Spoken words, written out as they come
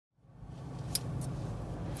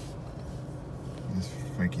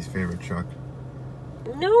Frankie's favorite truck.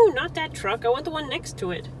 No, not that truck. I want the one next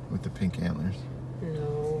to it. With the pink antlers.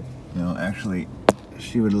 No. No, actually,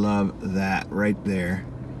 she would love that right there.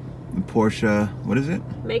 The Porsche, what is it?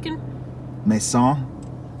 Mason? Maison?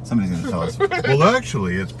 Somebody's going to tell us. Well,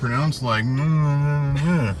 actually, it's pronounced like...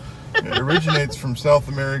 It originates from South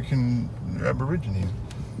American Aborigines.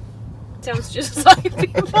 Sounds just like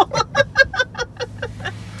people.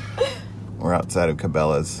 We're outside of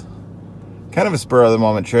Cabelas. Kind of a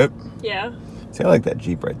spur-of-the-moment trip. Yeah. See, I like that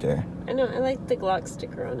Jeep right there. I know, I like the Glock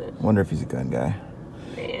sticker on it. Wonder if he's a gun guy.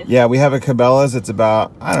 Man. Yeah, we have a Cabelas. It's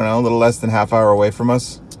about, I don't know, a little less than half hour away from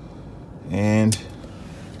us. And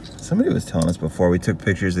somebody was telling us before we took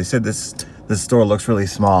pictures, they said this store looks really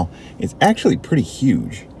small. It's actually pretty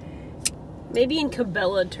huge. Maybe in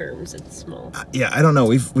Cabela terms, it's small. Yeah, I don't know.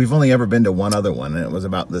 We've only ever been to one other one, and it was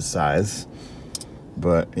about this size.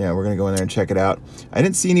 But yeah, we're gonna go in there and check it out. I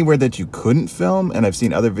didn't see anywhere that you couldn't film, and I've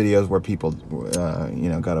seen other videos where people, you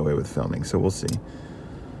know, got away with filming. So we'll see.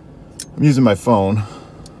 I'm using my phone.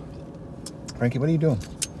 Frankie, what are you doing?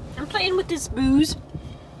 I'm playing with this booze.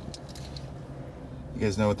 You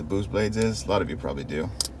guys know what the booze blades is? A lot of you probably do.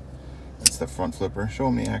 It's the front flipper. Show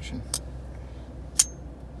them the action.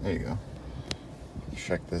 There you go.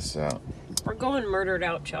 Check this out. We're going murdered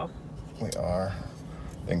out, Joe. We are.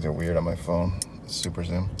 Things are weird on my phone. Super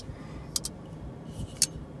zoom.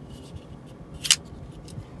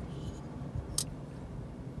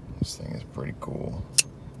 This thing is pretty cool.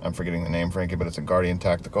 I'm forgetting the name, Frankie, but it's a Guardian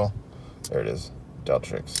Tactical. There it is.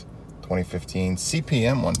 Deltrix 2015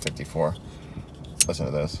 CPM 154. Listen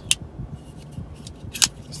to this.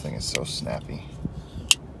 This thing is so snappy.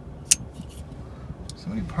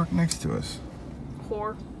 Somebody parked next to us.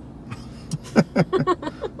 Whore.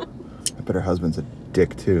 I bet her husband's a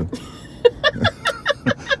dick too.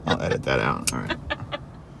 I'll edit that out. All right.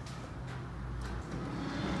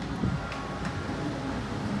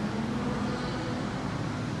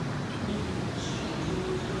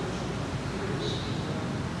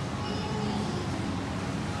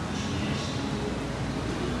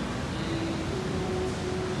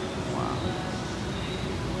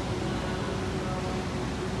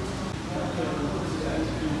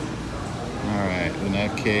 Alright, the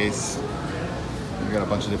knife case. We got a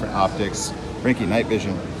bunch of different optics. Frankie, night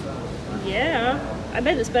vision. Yeah, I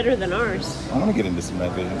bet it's better than ours. I want to get into some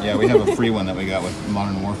night vision. Yeah, we have a free one that we got with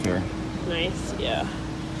Modern Warfare. Nice, yeah.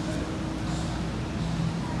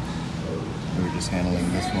 We were just handling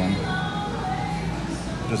this one.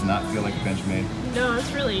 Does not feel like Benchmade. No,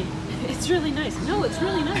 it's really nice. No, it's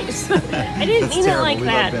really nice. I didn't mean it like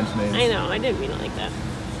that. I know, I didn't mean it like that.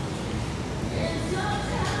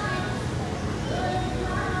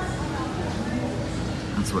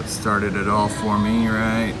 That's what started it all for me,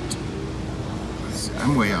 right?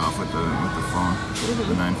 I'm way off with the phone.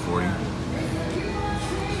 The 940.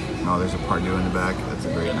 Oh, there's a Pardue in the back. That's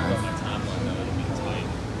a great knife.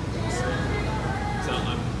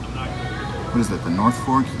 What is that? The North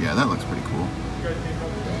Fork? Yeah, that looks pretty cool.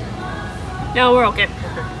 No, we're okay.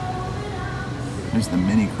 There's the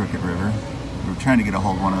mini Crooked River. We were trying to get a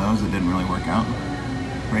hold of one of those. It didn't really work out.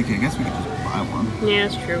 Frankie, I guess we could just buy one. Yeah,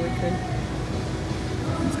 it's true. We could.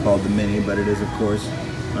 It's called the Mini, but it is, of course,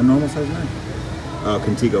 a normal size knife. Oh,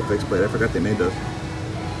 Contigo fixed blade. I forgot they made those.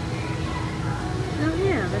 Oh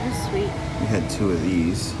yeah, that is sweet. We had two of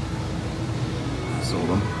these. Sold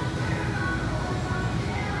them.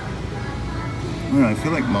 I don't know, I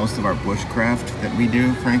feel like most of our bushcraft that we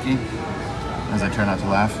do, Frankie, as I try not to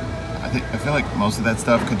laugh, I feel like most of that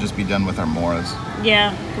stuff could just be done with our Moras.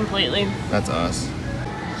 Yeah, completely. That's us.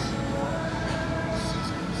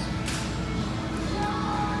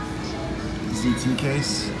 ZT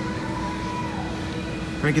case.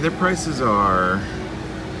 Frankie, their prices are,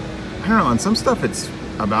 I don't know, on some stuff it's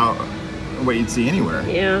about what you'd see anywhere.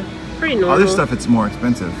 Yeah, pretty normal. Other stuff it's more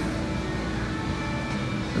expensive.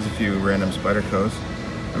 There's a few random Spydercos.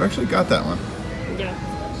 I've actually got that one. Yeah.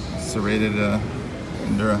 Serrated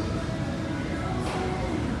Endura.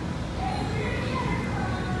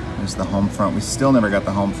 There's the home front. We still never got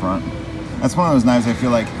the home front. That's one of those knives I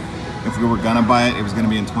feel like if we were gonna buy it, it was gonna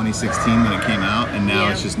be in 2016 when it came out, and now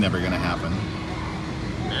it's just never gonna happen.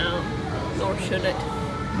 No, nor should it.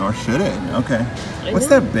 Nor should it. Okay. What's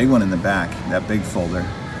that big one in the back? That big folder.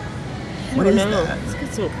 What is that? It's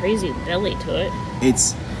got some crazy belly to it.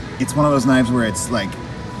 It's one of those knives where it's like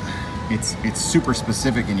it's super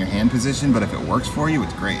specific in your hand position, but if it works for you,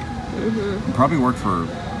 it's great. It probably work for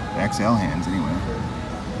XL hands anyway.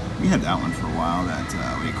 We had that one for a while. That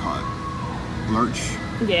what do you call it? Lurch.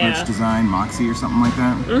 Yeah. Lurch design, Moxie or something like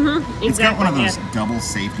that. It's got one of those double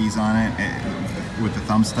safeties on it. with the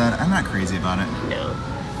thumb stud. I'm not crazy about it. No.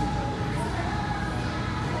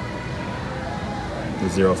 The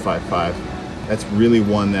 055. That's really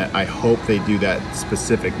one that I hope they do that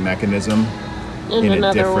specific mechanism in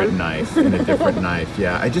a different knife. In a different knife,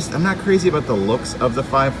 yeah. I'm not crazy about the looks of the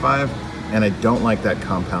 5.5, and I don't like that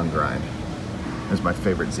compound grind. It's my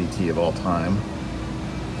favorite ZT of all time.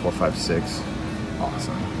 456.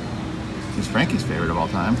 Awesome. She's Frankie's favorite of all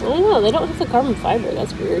time. I don't know, they don't have the carbon fiber.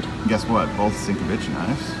 That's weird. Guess what? Both Sienkiewicz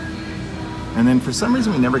knives. And then for some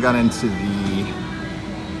reason we never got into the,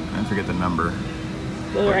 I forget the number.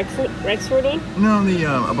 The Rexford one? No, the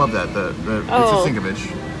above that, the it's a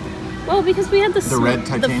Sienkiewicz. Well, because we had the red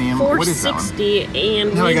titanium. The 460, what is that one?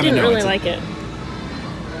 and we didn't really like it.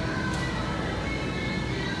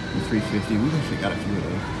 The 350. We've actually got a few of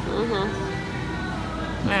those.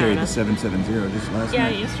 We carried the 770 just last night. Yeah,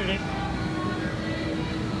 yesterday.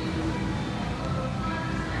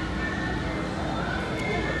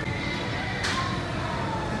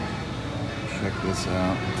 Check this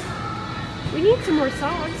out. We need some more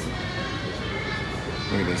socks.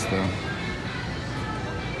 Look at this though.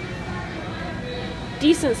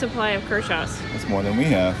 Decent supply of Kershaws. That's more than we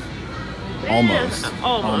have. Almost.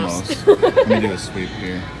 Almost. Let me do a sweep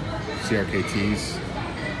here. CRKTs.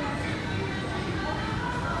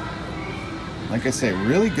 Like I say,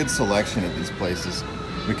 really good selection at these places.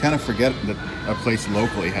 We kind of forget that a place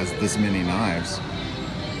locally has this many knives.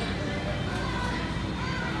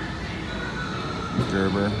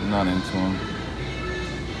 Gerber, not into them.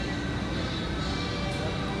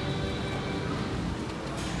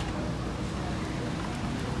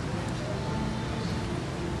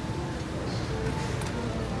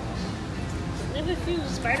 They have a few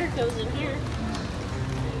Spydercos in here.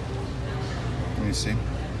 Let me see.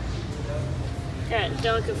 Got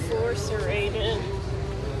Delica 4 serrated.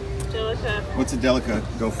 Delica. What's a Delica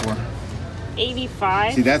go for?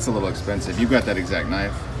 85. See, that's a little expensive. You've got that exact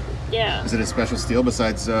knife. Yeah. Is it a special steel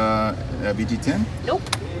besides BT10? Nope.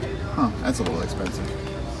 Huh, that's a little expensive.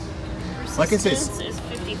 Like I say, is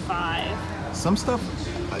 55. Some stuff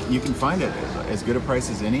you can find it as good a price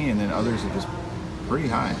as any, and then others are just pretty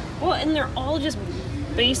high. Well, and they're all just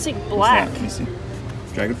basic black. Let me see.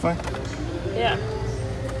 Dragonfly? Yeah.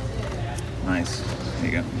 Nice.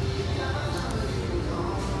 There you go.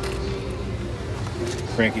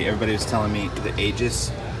 Frankie, everybody was telling me the Aegis.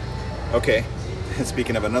 Okay.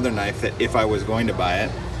 Speaking of another knife, that if I was going to buy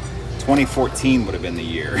it, 2014 would have been the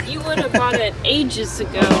year. You would have bought it ages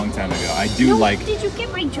ago. A long time ago. I do like. Did you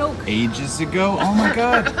get my joke? Ages ago? Oh my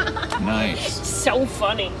god. Nice. So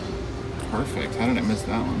funny. Perfect. How did I miss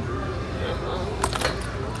that one?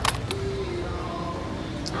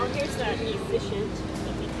 Oh, here's that efficient.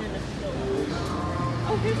 Let me kind of go.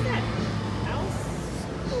 Oh, here's that house.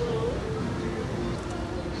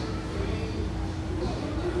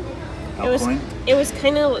 It was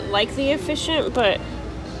kind of like the efficient, but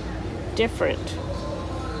different.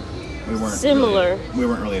 We weren't similar. We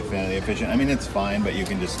weren't really a fan of the efficient. I mean, it's fine, but you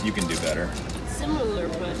can do better. Similar,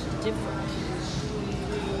 but different.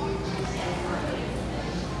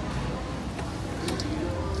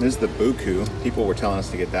 This is the Buku. People were telling us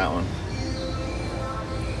to get that one.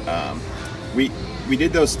 We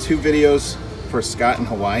did those 2 videos for Scott in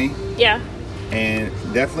Hawaii. Yeah. And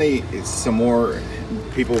definitely some more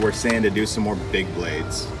people were saying to do some more big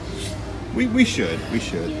blades. We should.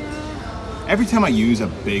 Yeah. Every time I use a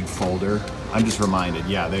big folder, I'm just reminded,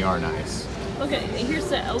 yeah, they are nice. Okay, here's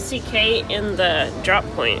the LCK in the drop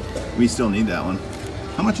point. We still need that one.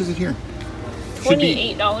 How much is it here?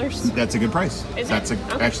 $28. That's a good price. That's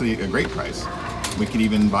actually a great price. We could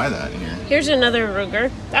even buy that in here. Here's another Ruger.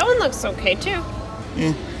 That one looks okay too.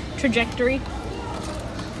 Yeah. Trajectory.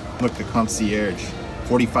 Look, the Concierge,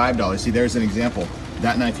 $45. See, there's an example.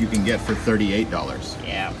 That knife you can get for $38.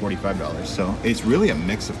 Yeah. $45. So it's really a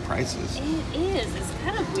mix of prices. It is. It's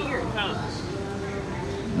kind of weird, huh?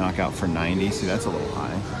 Knockout for $90. See, that's a little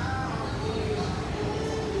high.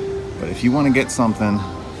 But if you want to get something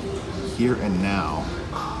here and now.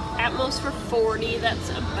 Atmos for $40. That's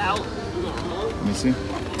about normal. Let me see.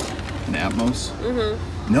 An Atmos?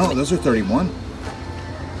 Mm-hmm. No, those are $31.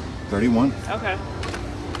 $31. Okay.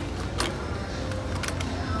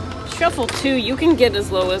 Shuffle 2, you can get as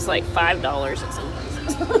low as like $5 at some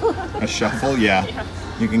places. A shuffle? Yeah.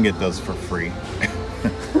 You can get those for free.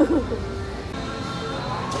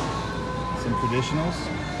 Some traditionals.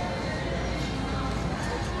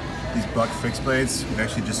 These Buck fixed blades. We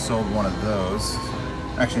actually just sold one of those.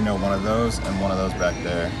 Actually, no, one of those and one of those back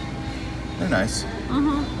there. They're nice.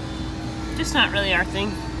 Mm-hmm. Just not really our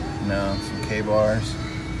thing. No, some K-bars.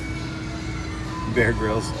 Bear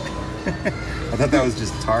Grylls. I thought that was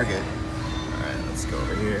just Target. Alright, Let's go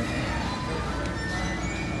over here.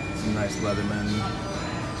 Some nice Leatherman.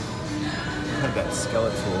 Had that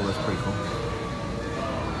Skeletal, that's pretty cool.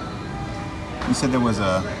 You said there was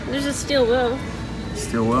a... There's a steel will.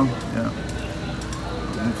 Steel will? Yeah.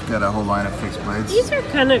 We've got a whole line of fixed blades. These are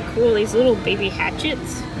kind of cool, these little baby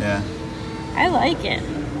hatchets. Yeah. I like it.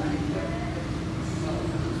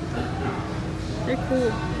 They're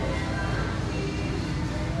cool.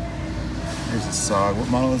 There's a SOG. What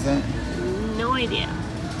model is that? No idea.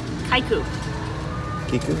 Kiku.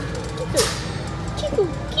 Kiku? Kiku.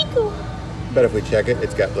 Kiku. Bet if we check it,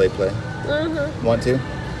 it's got blade play. Uh-huh. Want to?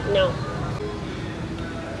 No.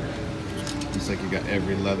 Looks like you got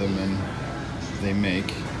every Leatherman they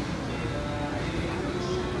make.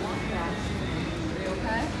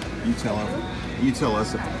 You tell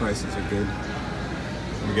us if the prices are good.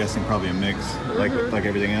 I'm guessing probably a mix, like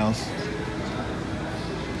everything else.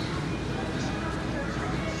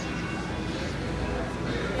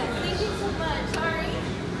 Thank you so much. Sorry.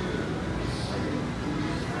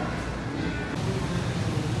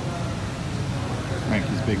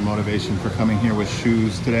 Frankie's big motivation for coming here with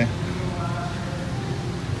shoes today,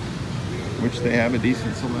 which they have a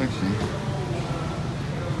decent selection.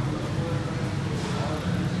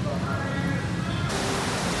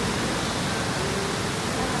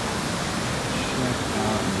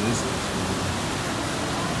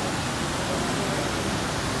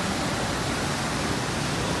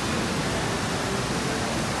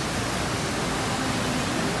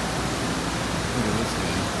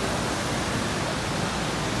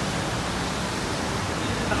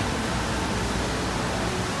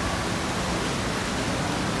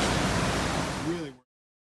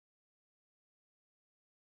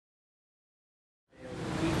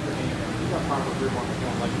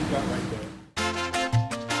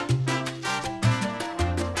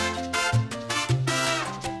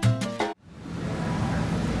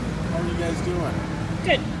 Doing?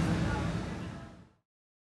 Good.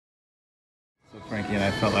 So Frankie and I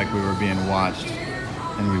felt like we were being watched,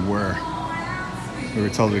 and we were. We were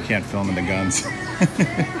told we can't film in the guns.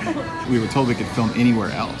 We were told we could film anywhere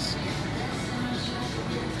else.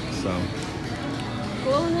 So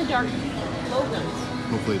Glow in the dark glow guns.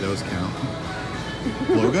 hopefully those count.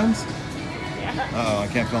 Glow guns? Yeah. Uh-oh, I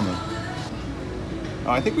can't film them.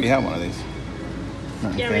 Oh, I think we have one of these.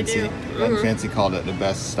 Nothing Yeah, fancy. we do. Nothing fancy called it the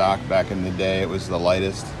best stock back in the day. It was the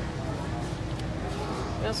lightest.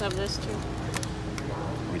 We also have this too.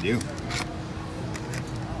 We do.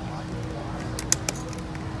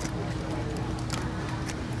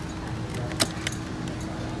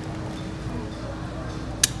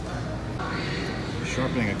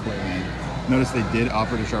 Sharpening equipment. Notice they did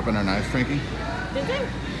offer to sharpen our knives, Frankie. Did they?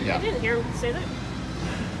 Yeah. I didn't hear him say that.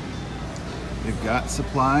 They've got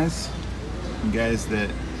supplies. You guys that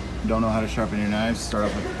don't know how to sharpen your knives, start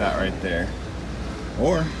off with that right there.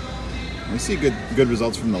 Or we see good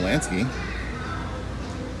results from the Lansky.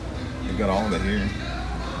 They've got all of it here.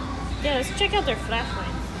 Yeah, let's check out their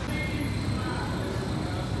flashlights.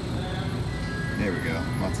 There we go.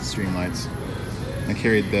 Lots of streamlights. I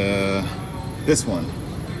carried this one,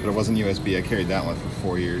 but it wasn't USB. I carried that one for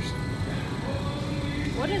 4 years.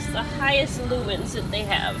 What is the highest lumens that they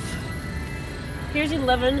have? Here's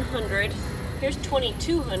 1100. Here's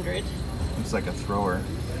 2200. Looks like a thrower.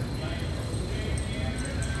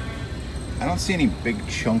 I don't see any big,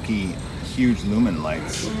 chunky, huge lumen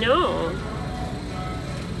lights. No.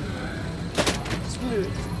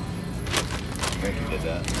 Smooth. Frankie did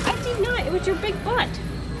that. I did not. It was your big butt.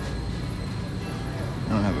 I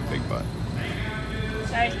don't have a big butt.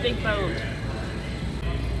 Sorry, it's big boned.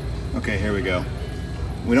 Okay, here we go.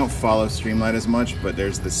 We don't follow Streamlight as much, but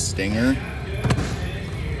there's the Stinger.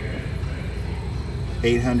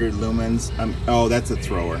 800 lumens. Oh, that's a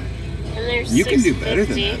thrower. And there's You can do better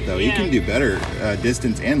than 650. that, though. Yeah. You can do better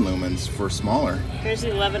distance and lumens for smaller. Here's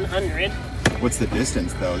 1100. What's the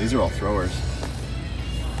distance, though? These are all throwers.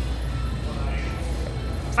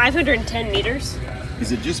 510 meters.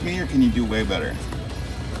 Is it just me, or can you do way better?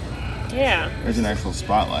 Yeah. There's an actual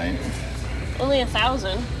spotlight. Only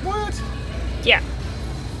 1,000. What? Yeah.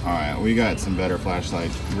 All right, we got some better flashlight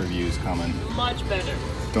reviews coming. Much better.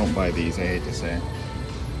 Don't buy these, I hate to say.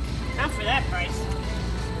 Not for that price.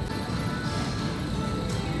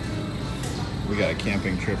 We got a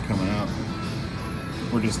camping trip coming up.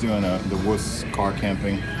 We're just doing the Wuss car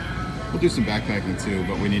camping. We'll do some backpacking too,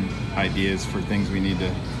 but we need ideas for things we need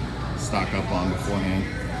to stock up on beforehand.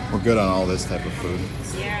 We're good on all this type of food.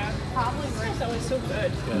 Yeah. Probably it's always so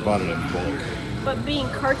good. We bought it in bulk. But being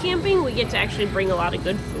car camping, we get to actually bring a lot of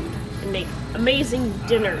good food and make amazing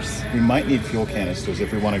dinners. We might need fuel canisters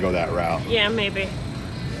if we want to go that route. Yeah, maybe.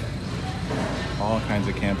 All kinds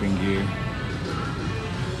of camping gear.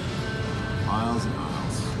 Aisles and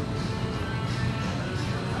aisles.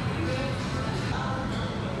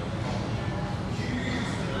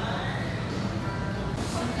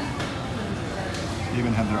 They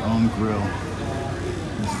even have their own grill.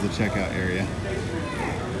 This is the checkout area.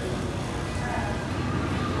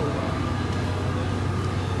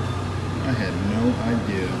 I had no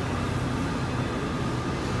idea.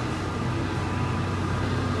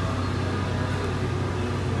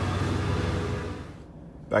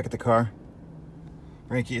 Back at the car.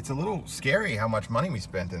 Frankie, it's a little scary how much money we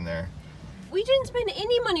spent in there. We didn't spend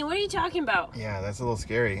any money. What are you talking about? Yeah, that's a little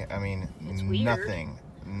scary. I mean, nothing.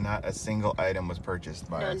 Not a single item was purchased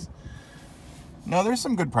by us. No, there's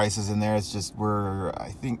some good prices in there. It's just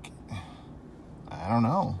I don't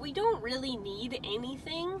know. We don't really need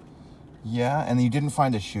anything. Yeah, and you didn't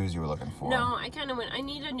find the shoes you were looking for. No, I kind of went, I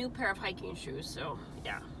need a new pair of hiking shoes, so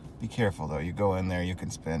yeah. Be careful though. You go in there, you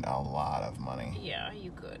can spend a lot of money. Yeah,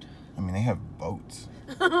 you could. I mean, they have boats.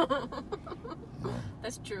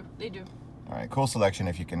 That's true. They do. All right, cool selection.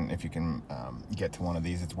 If you can get to one of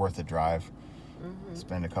these, it's worth the drive.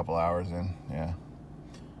 Spend a couple hours in. Yeah.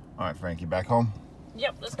 All right, Frankie, back home.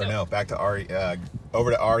 Yep, let's go. Or no, back to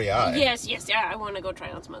over to REI. Yes, yeah. I want to go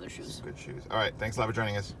try on some other shoes. Good shoes. All right, thanks a lot for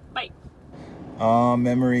joining us. Bye.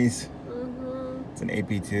 Memories. It's an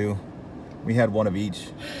AP2. We had one of each.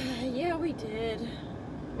 Yeah, we did.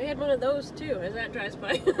 We had one of those too, as that drives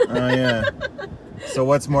by. Oh, yeah. So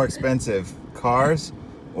what's more expensive, cars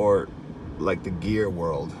or like the gear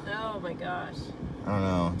world? Oh my gosh. I don't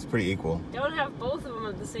know. It's pretty equal. Don't have both of them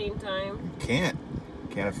at the same time. Can't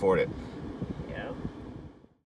afford it.